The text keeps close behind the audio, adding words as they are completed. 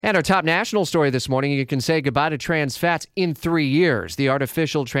And our top national story this morning, you can say goodbye to trans fats in 3 years. The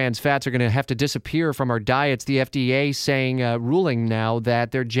artificial trans fats are going to have to disappear from our diets. The FDA ruling now that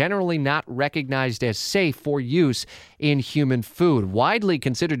they're generally not recognized as safe for use in human food. Widely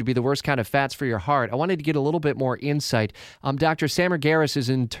considered to be the worst kind of fats for your heart. I wanted to get a little bit more insight. Dr. Samer Garis is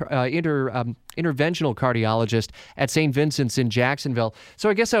an interventional cardiologist at St. Vincent's in Jacksonville. So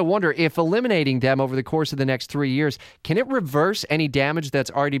I guess I wonder if eliminating them over the course of the next 3 years, can it reverse any damage that's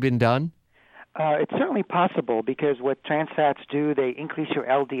already been done? It's certainly possible because what trans fats do, they increase your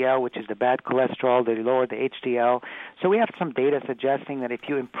LDL, which is the bad cholesterol. They lower the HDL. So we have some data suggesting that if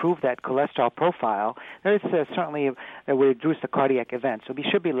you improve that cholesterol profile, there is certainly will reduce the cardiac events. So there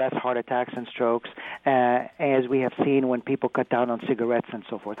should be less heart attacks and strokes, as we have seen when people cut down on cigarettes and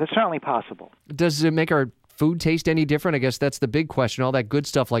so forth. It's certainly possible. Does it make our food taste any different? I guess that's the big question. All that good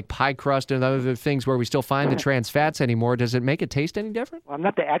stuff like pie crust and other things where we still find the trans fats anymore. Does it make it taste any different? Well, I'm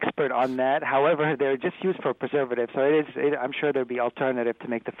not the expert on that. However, they're just used for preservatives. So I'm sure there'll be alternative to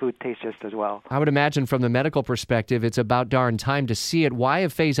make the food taste just as well. I would imagine from the medical perspective, it's about darn time to see it. Why a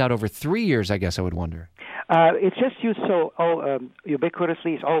phase out over 3 years, I guess I would wonder. It's just used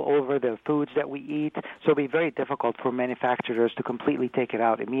ubiquitously. It's all over the foods that we eat, so it'll be very difficult for manufacturers to completely take it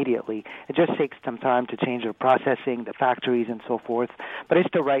out immediately. It just takes some time to change the processing, the factories, and so forth. But it's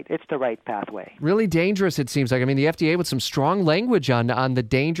the right pathway. Really dangerous, it seems like. I mean, the FDA with some strong language on the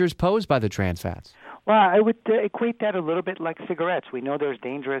dangers posed by the trans fats. Well, I would equate that a little bit like cigarettes. We know there's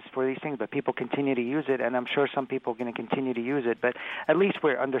dangerous for these things, but people continue to use it, and I'm sure some people are going to continue to use it. But at least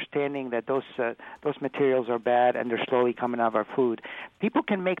we're understanding that those materials are bad, and they're slowly coming out of our food. People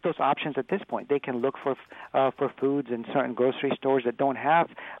can make those options at this point. They can look for foods in certain grocery stores that don't have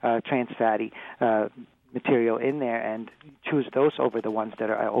trans fatty material in there and choose those over the ones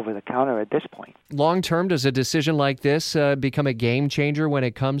that are over the counter at this point. Long term, does a decision like this become a game changer when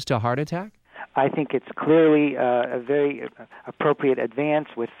it comes to heart attack? I think it's clearly a very appropriate advance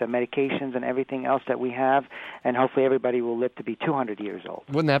with the medications and everything else that we have, and hopefully everybody will live to be 200 years old.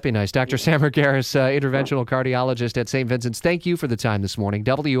 Wouldn't that be nice? Dr. Samer Garis, interventional cardiologist at St. Vincent's, thank you for the time this morning.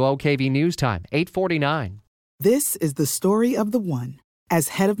 WOKV News Time, 8:49. This is the story of the one. As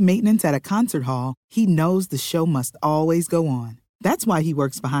head of maintenance at a concert hall, he knows the show must always go on. That's why he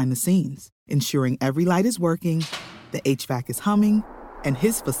works behind the scenes, ensuring every light is working, the HVAC is humming, and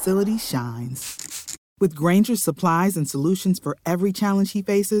his facility shines. With Grainger's supplies and solutions for every challenge he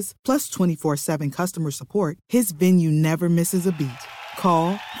faces, plus 24/7 customer support, his venue never misses a beat.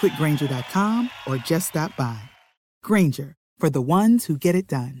 Call quickgrainger.com or just stop by. Grainger, for the ones who get it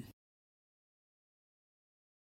done.